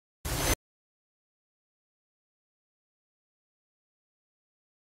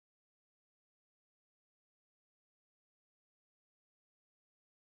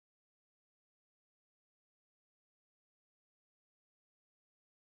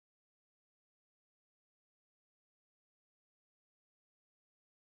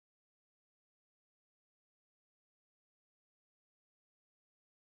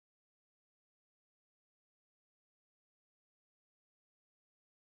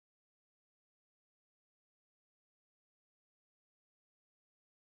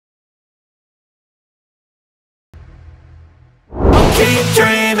keep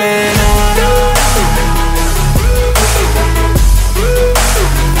dreaming on.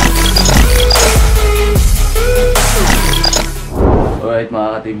 Alright mga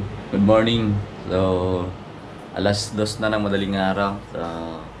ka-team, good morning. So, alas 2 na ng madaling araw. So,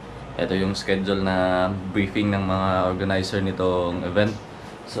 ito yung schedule na briefing ng mga organizer nitong event.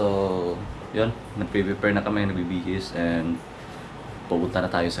 So, yun, nagpe-prepare na kami, nagbibihis, and pupunta na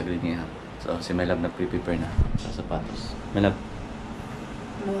tayo sa grid ngayon. So, si My Love nagpe-prepare na sa sapatos. My Love.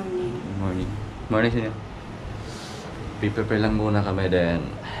 Morning. Good morning. Morning sa inyo. Prepare lang muna kami, then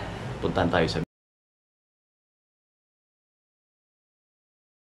puntahan tayo sa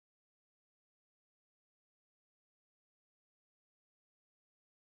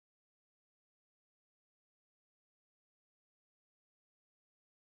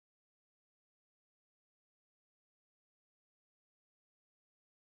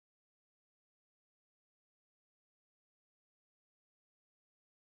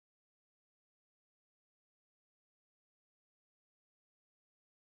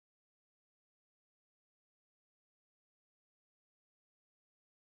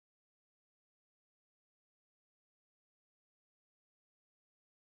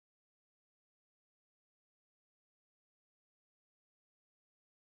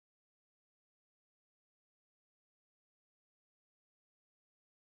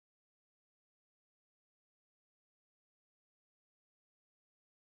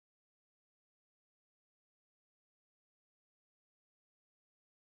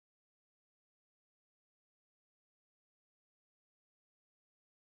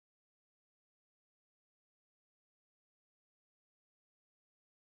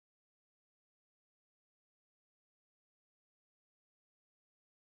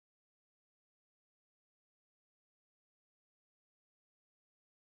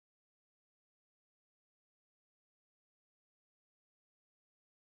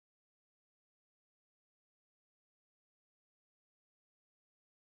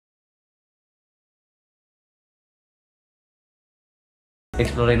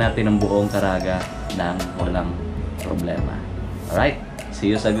explore natin ang buong Caraga nang walang problema. Alright,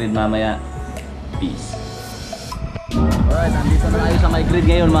 see you sa grid mamaya. Peace. Alright, nandito na tayo sa may grid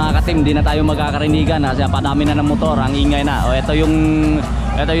ngayon mga ka-team. Di na tayo magkakarinigan kasi padami na ng motor, ang ingay na. O ito yung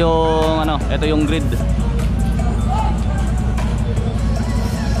grid.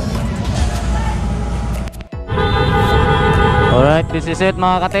 Alright, this is it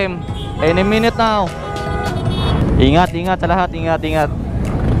mga ka-team. Any minute now. Ingat sa lahat, ingat.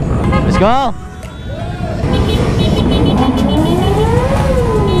 Let's go!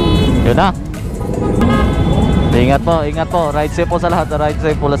 Yun na. Ingat po. Ride safe po sa lahat.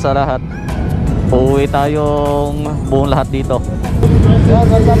 Uuwi tayong buong lahat dito. Yun,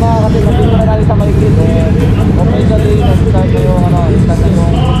 welcome mga kapatid. Nandito na tayo sa may grid. Officially, nag-start na yung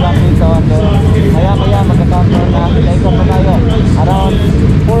program dito. Maya magka-counter na. Take off na tayo. Around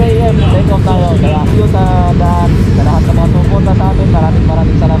 4 AM, take off tayo. Kaya yun sa lahat ng mga pupunta sa amin.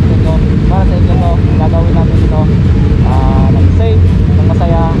 Maraming salamat sa inyo. Para sa inyo to, gagawin namin dito ng safe, ng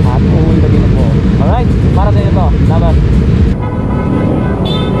masaya, at uuwi na dito po. Alright, para sa inyo to. Laban.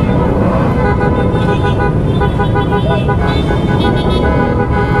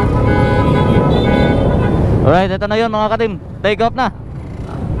 Alright, ito na yun mga ka-team. Take off na.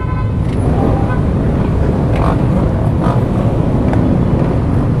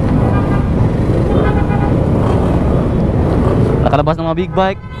 Nakalabas ng mga big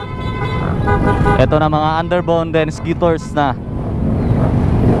bike. Ito na mga underbone, then skitters na.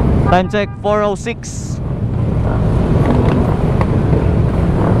 Time check 4:06.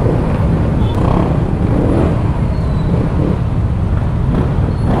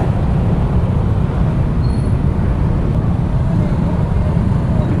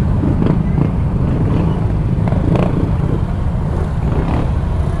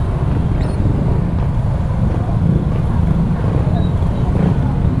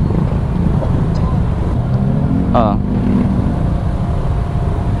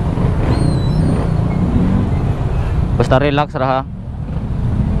 Basta relax raha.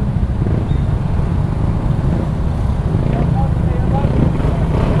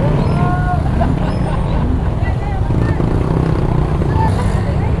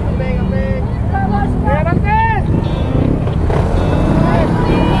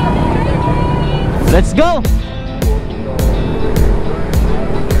 Let's go.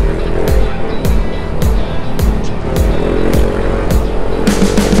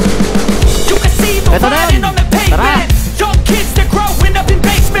 Ito na yun. Tara. Young kids, they're growing up in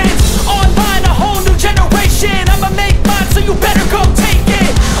basements. Online, a whole new generation. I'ma make mine, so you better go take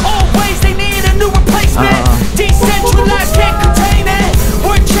it. Always, they need a new replacement. Decentralized, can't contain it.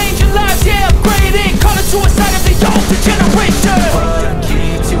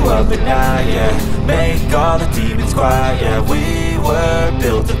 up at night, yeah. Make all the demons quiet, yeah. We were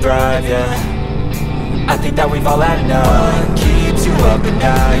built to thrive, yeah. I think that we've all had enough. What keeps you up at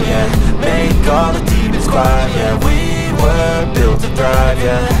night, yeah. Make all the demons quiet, yeah. We were built to thrive,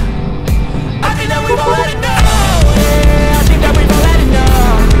 yeah. I think that we've all had enough, yeah. I think that we've all had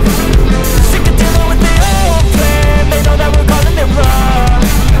enough. Sick of dealing with the old plan. They know that we're calling it wrong.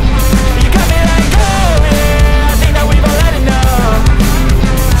 You got me like, oh yeah. I think that we've all had enough.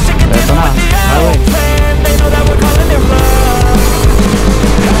 Sick of dealing with the old plan. They know that we're calling it wrong.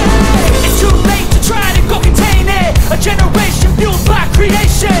 Hey, it's too late to try to go contain it. A generation fueled by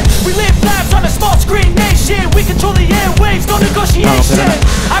creation. We live lives on a small screen nation. We control the airwaves, no negotiation.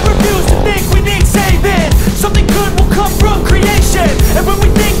 I refuse to think we need saving. Something good will come from creation. And when we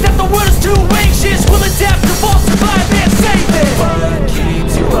think that the world is too anxious, we'll adapt, evolve, survive and save it. What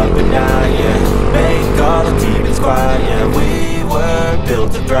keeps you up at night, yeah. Make all the demons quiet, yeah. We were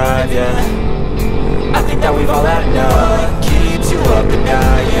built to thrive, yeah. I think that we've all had enough. What keeps you up at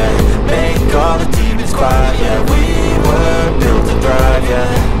night, yeah. Make all the demons quiet, yeah. We were built to thrive, yeah.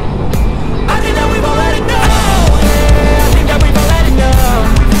 I think that we've all had enough, yeah. I think that we've all had enough.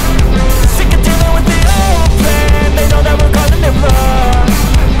 Sick of dealing with the old plan. They know that we're calling it wrong.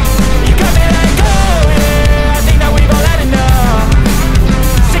 You got me like, oh yeah. I think that we've all had enough.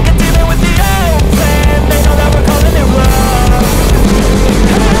 Sick of dealing with the old plan. They know that we're calling it wrong.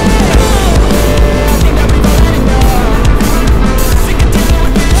 I think that we've all had enough. Sick of dealing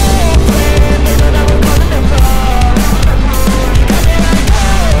with the old plan. They know that we're calling it wrong. You got me like, oh yeah.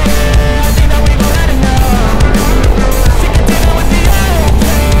 I think that we've all had enough. Sick of dealing with the old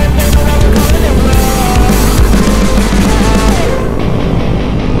plan. They know that we're calling it wrong.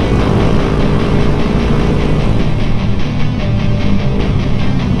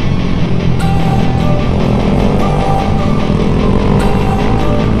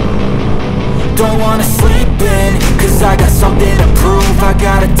 Don't wanna sleep in, cause I got something to prove. I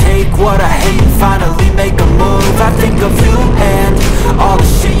gotta take what I hate and finally make a move. I think of you and all the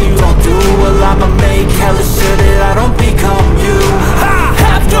shit you don't do. Well, I'ma make hella sure that I don't become you. I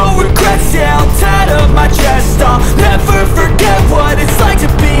have no regrets, yeah, I'll tie up my chest. I'll never forget what it's like to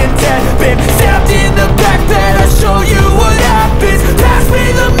be in debt. Been stabbed in the back bed, I'll show you what happens. Pass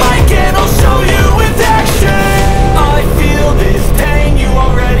me the mic and I'll show you with action. I feel this pain, you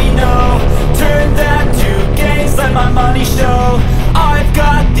already know. Turn that to gains, let my money show. I've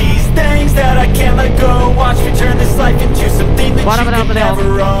got these things that I can't let go. Watch me turn this life into something that you can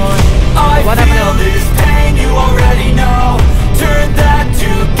never own. I feel this pain, you already know. Turn that to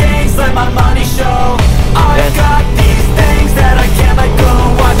gains, let my money show. I've got these things that I can't let go.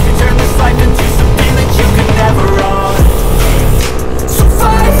 Watch me turn this life into something that you can never own. So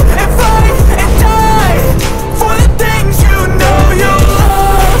fight and die for the things you know you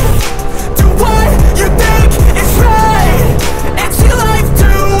love. Do what you think is right, and see life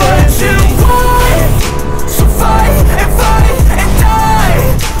do what you want. So fight and die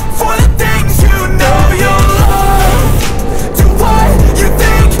for the things you know you love. Do what you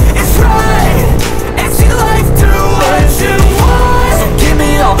think is right, and see life do what you want. So give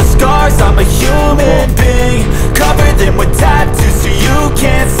me all the scars, I'm a human being. Cover them with tattoos so you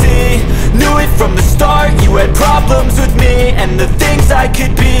can't see. Knew it from the start, you had problems with me and the things I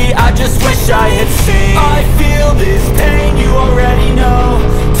could be, I just wish I had seen. I feel this pain, you already know.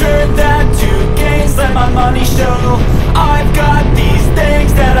 Turn that to gains, let my money show. I've got these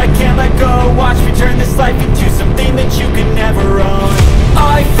things that I can't let go. Watch me turn this life into something that you can never own.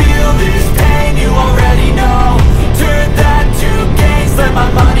 I feel this pain, you already know. Turn that to gains, let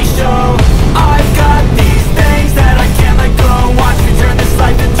my money show. I've got these things that I can't let go. Watch me turn this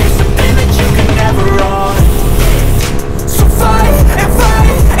life into something that you can never own. So fight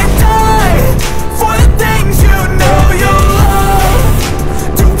and die for the things you know you love.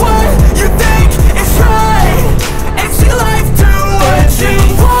 Do what you think is right, and see life do what you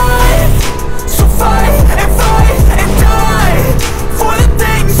want. So fight and die for the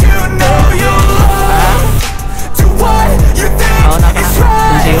things you know you love. Do what you think is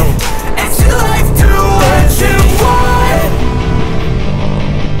right, and see life do what you want.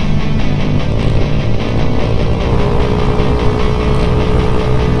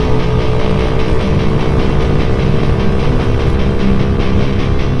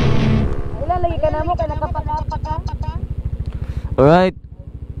 Ilalagay ka na mo, kaya nakapag-apa ka. Alright,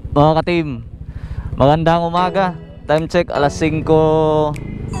 mga ka-team, magandang umaga. Time check, alas 5:30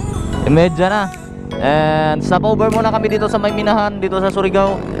 na. And stopover muna kami dito sa may minahan, dito sa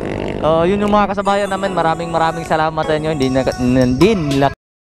Surigao. Yun yung mga kasabayan namin. Maraming salamat sa inyo. Hindi nila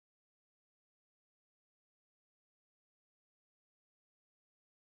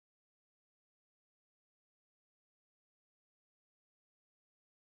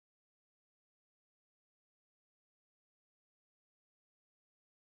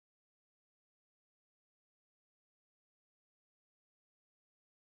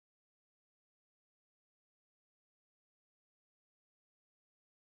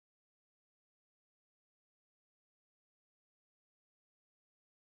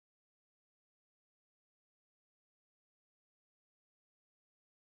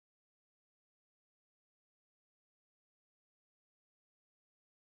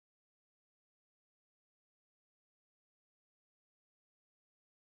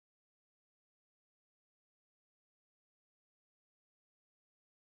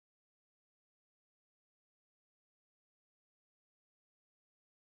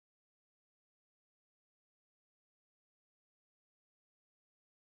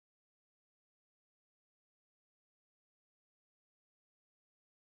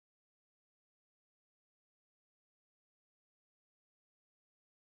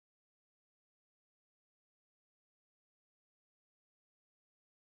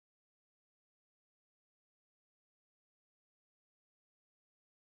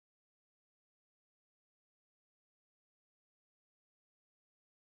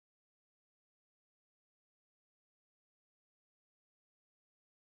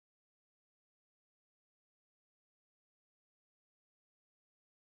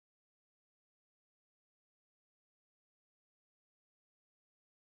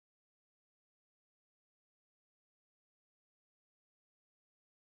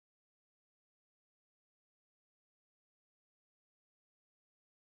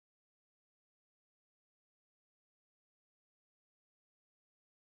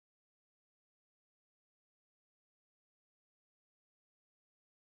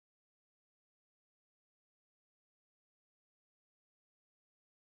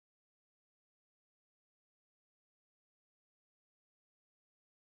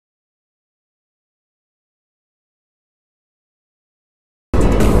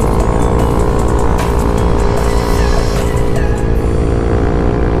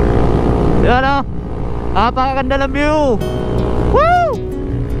Yan o. Napakaganda ng view. Woo!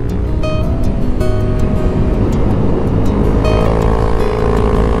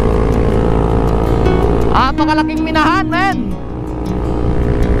 Napakalaking minahan, men.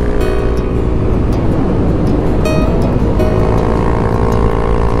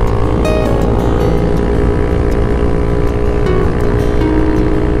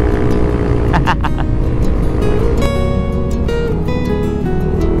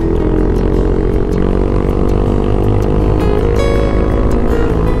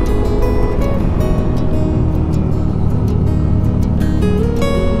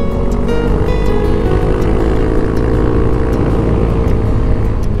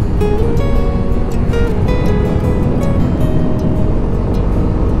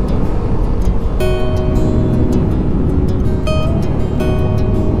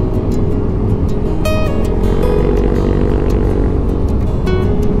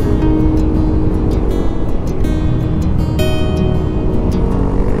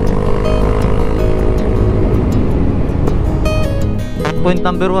 Point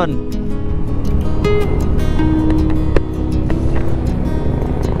number 1.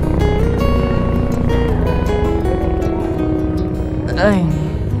 Ay.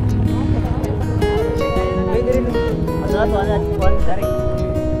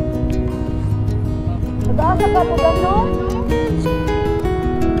 Nag-aasa ka po gano'n?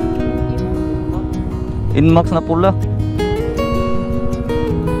 Inmax na pula.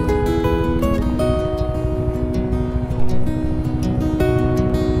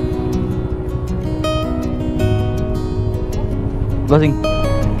 Basing.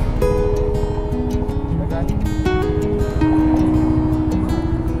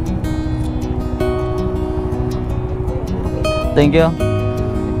 Thank you.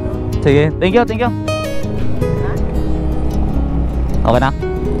 Sige, thank you, thank you. Okay na.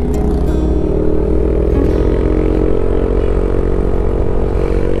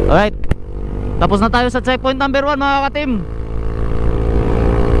 Alright. Tapos na tayo sa checkpoint number 1, mga ka-team.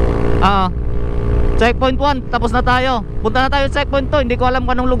 Checkpoint 1, tapos na tayo. Punta na tayo sa checkpoint 2. Hindi ko alam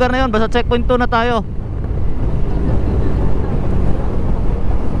kung anong lugar na yun. Basta checkpoint 2 na tayo.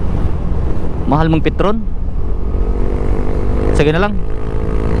 Mahal mong Petron? Sige na lang.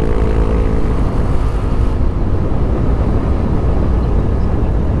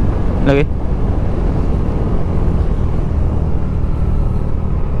 Lagi.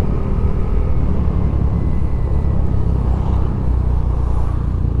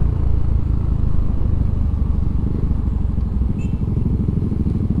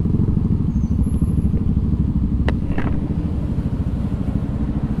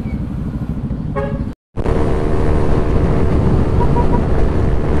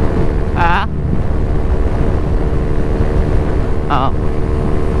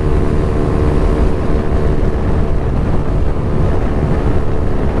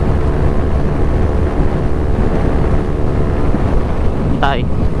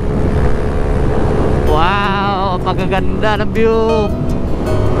 Wow, pagkaganda ng view.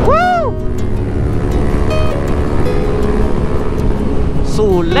 Woo!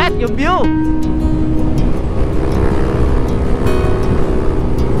 Sulit yung view.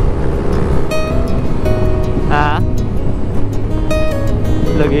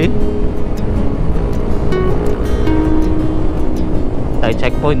 Lagi tayo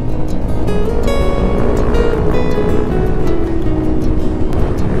checkpoint.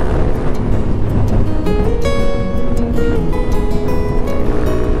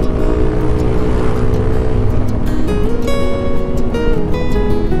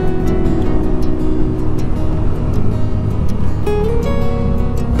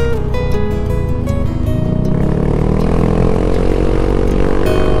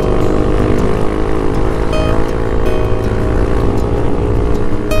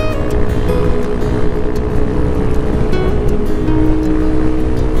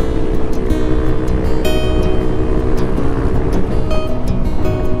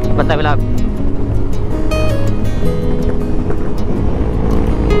 Bantay mo lang.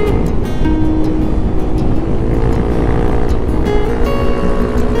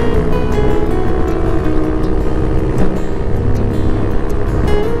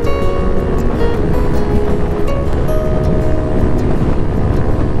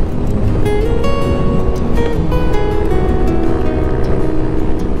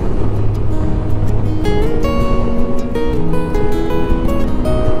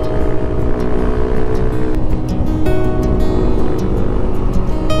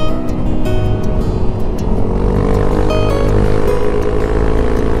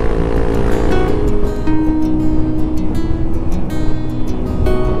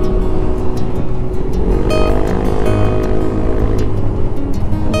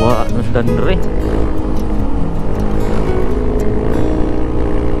 Danre.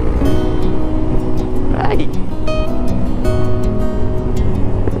 Ay.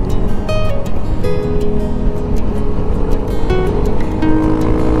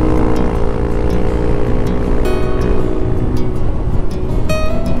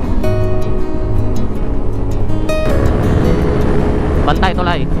 Bantay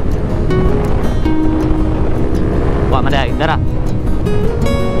tulay. Wa maday, dara.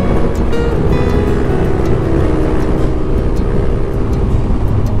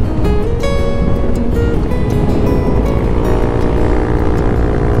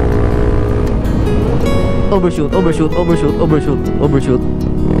 Overshoot, overshoot, overshoot, overshoot, overshoot.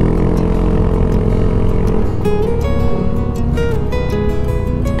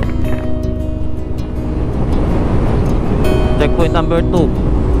 Checkpoint number 2.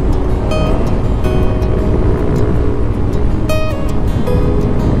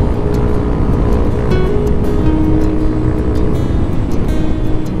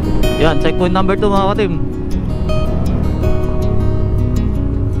 Yan, checkpoint number 2 mga katim.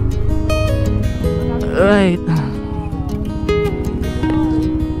 Right.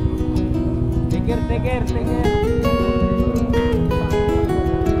 Tikir.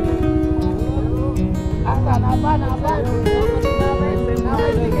 Apa?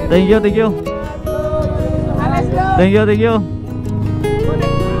 Thank you. Thank you.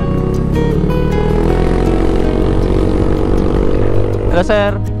 Hello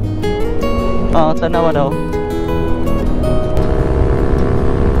sir. Oh, tanawa daw.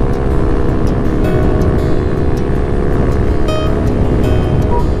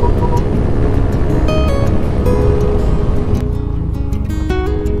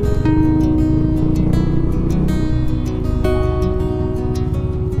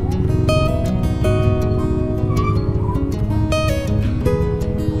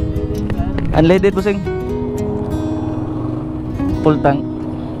 Unleaded busing. Full tank.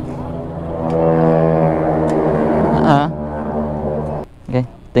 Okay,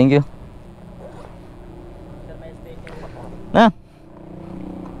 thank you. Nah.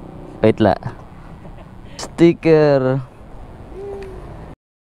 Wait la. Sticker.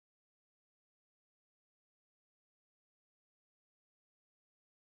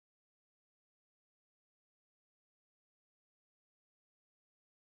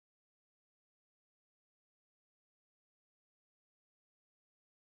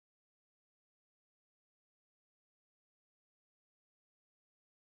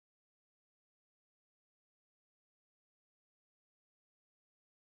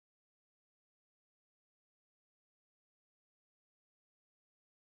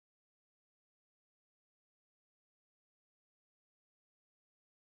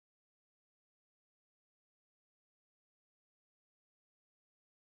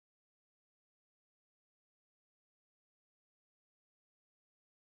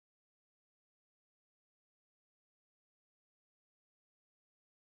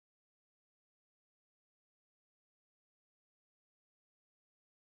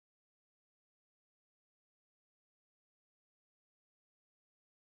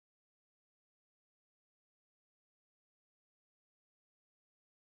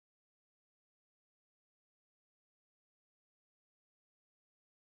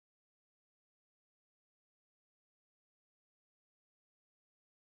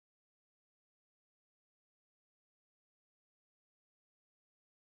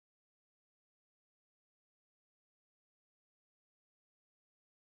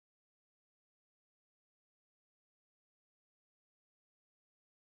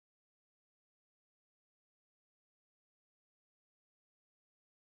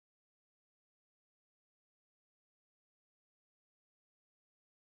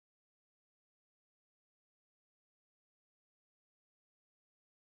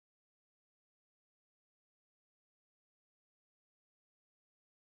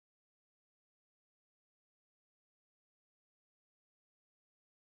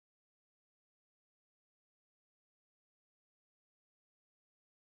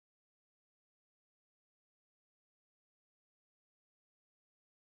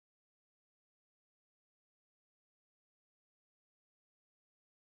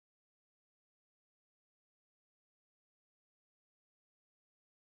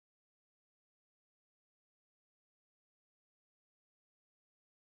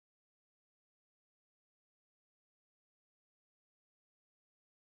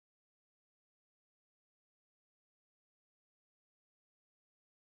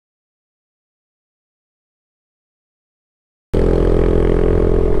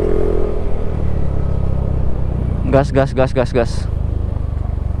 Gas.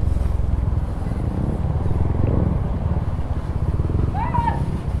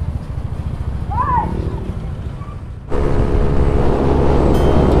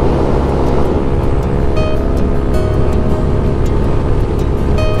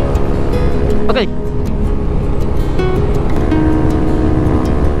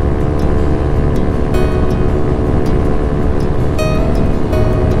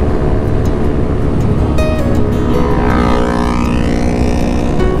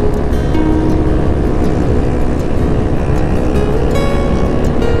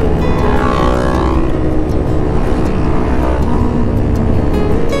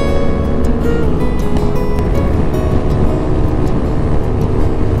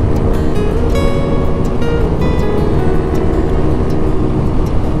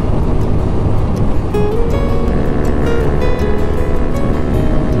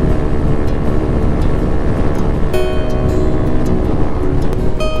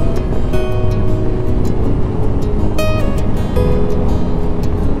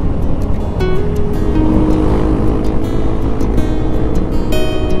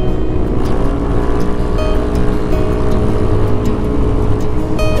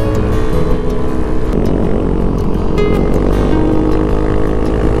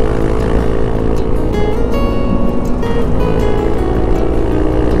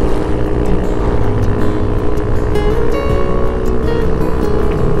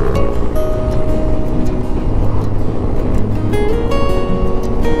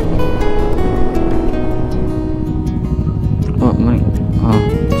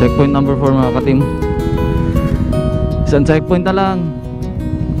 Checkpoint number 4 mga ka-team. Isang checkpoint na lang.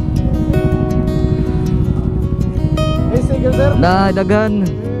 Hey, sige sir. Dagan.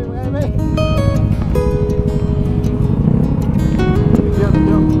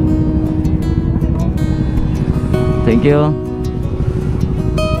 Thank you.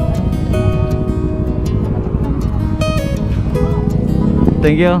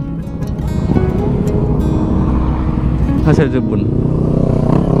 Thank you. Hasil jebun.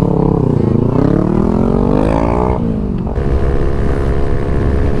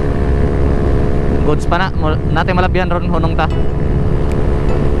 Goods pa na. Natin malabihan ron hunong ta.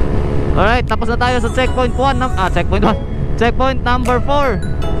 Alright, tapos na tayo sa checkpoint 1. Checkpoint number 4.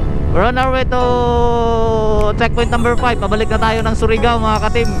 We're on our way to checkpoint number 5. Pabalik na tayo ng Surigao mga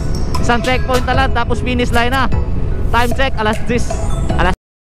ka-team. Isang checkpoint na lang, tapos finish line na. Time check, alas 10.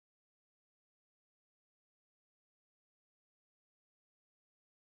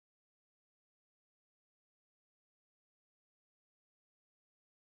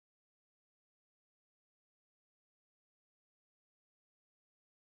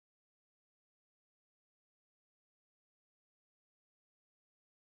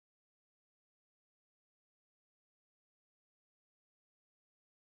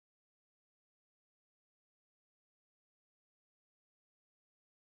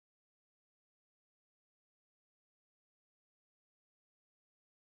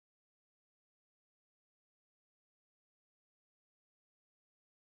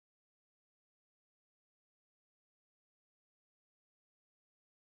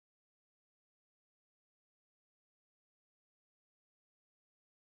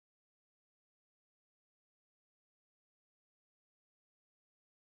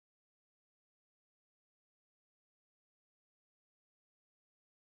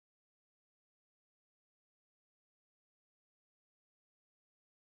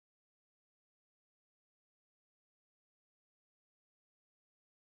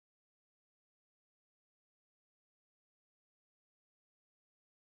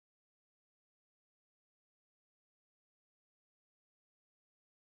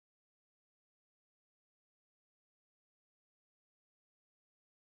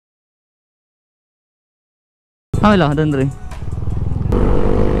 Wala, Dandre.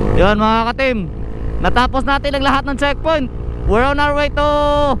 Yun mga ka-team, natapos natin ang lahat ng checkpoint. We're on our way to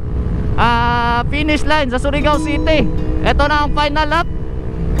finish line sa Surigao City. Ito na ang final lap.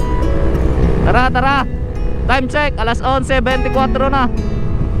 Tara. Time check, alas 11:24 na.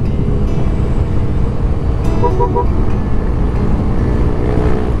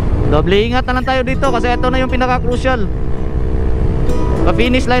 Doble ingat na lang tayo dito kasi ito na yung pinaka-crucial.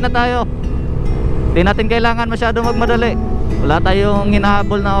 Pa-finish line na tayo. Hindi natin kailangan masyado magmadali. Wala tayong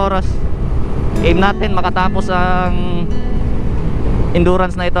hinahabol na oras. Aim natin makatapos ang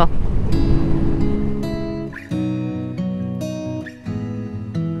endurance na ito.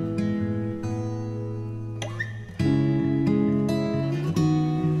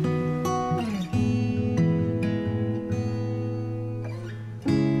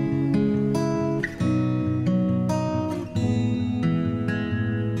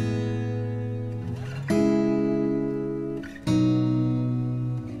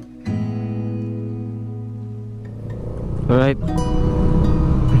 Alright.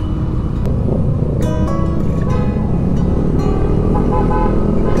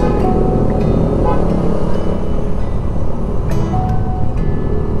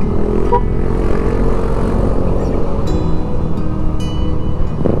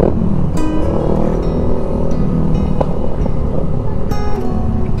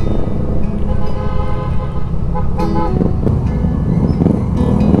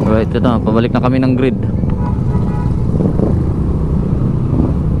 Alright, ito na, pabalik na kami ng grid.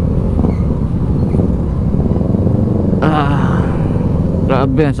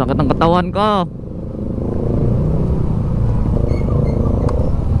 Grabe, sakit ng katawan ko.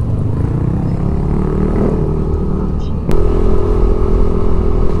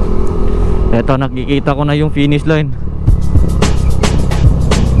 Eto, nakikita ko na yung finish line.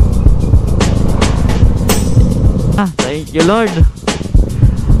 Thank you Lord.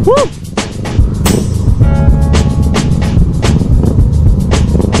 Woo!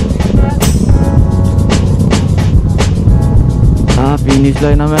 Finish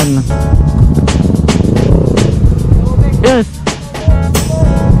line naman. Yes.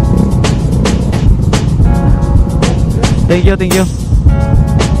 Thank you.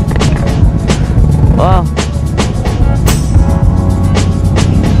 Wow.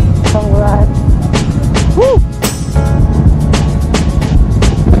 Alright. Woo!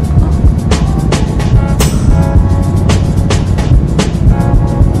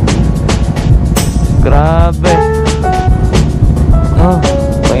 Grabe. Oh,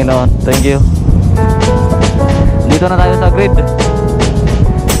 Panginoon, thank you. Dito na tayo sa grid.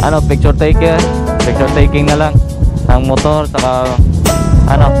 Ano, picture taking na lang ang motor, saka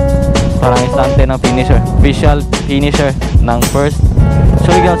ano, parang istante ng finisher, official finisher ng first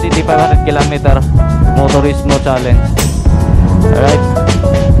Surigao City 500km Motourismo Challenge. Alright,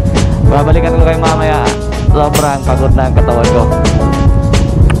 babalikan ko kayo mamaya. Sobrang pagod na ang katawan ko.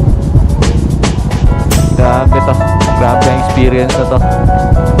 Grabe to, grabe ang experience na to.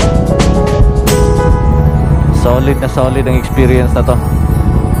 Solid ang experience na to.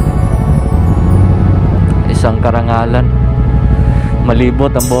 Isang karangalan,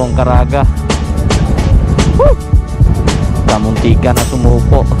 malibot ang buong Caraga. Woo! Kamuntika na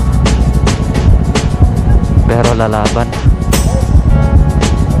sumuko, pero lalaban.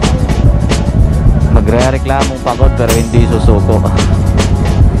 Magre-reklamong pagod pero hindi susuko.